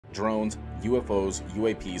drones, UFOs,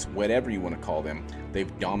 UAPs, whatever you want to call them,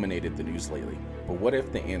 they've dominated the news lately. But what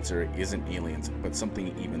if the answer isn't aliens, but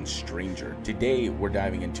something even stranger? Today, we're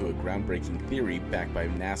diving into a groundbreaking theory backed by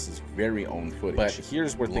NASA's very own footage. But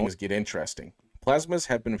here's where things get interesting. Plasmas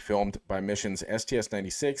have been filmed by missions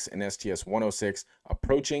STS-96 and STS-106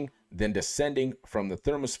 approaching, then descending from the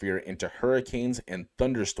thermosphere into hurricanes and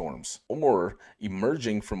thunderstorms, or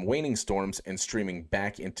emerging from waning storms and streaming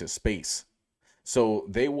back into space. So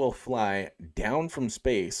they will fly down from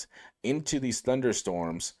space into these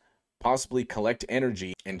thunderstorms, possibly collect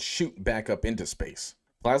energy, and shoot back up into space.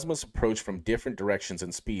 Plasmas approach from different directions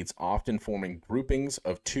and speeds, often forming groupings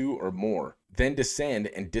of 2 or more, then descend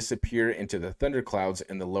and disappear into the thunderclouds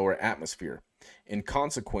in the lower atmosphere. In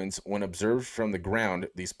consequence, when observed from the ground,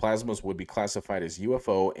 these plasmas would be classified as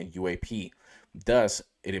UFO and UAP. Thus,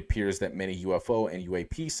 it appears that many UFO and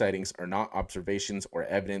UAP sightings are not observations or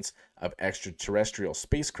evidence of extraterrestrial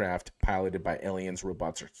spacecraft piloted by aliens,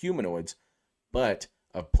 robots, or humanoids, but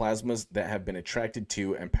of plasmas that have been attracted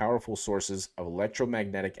to and powerful sources of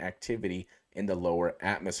electromagnetic activity in the lower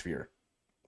atmosphere.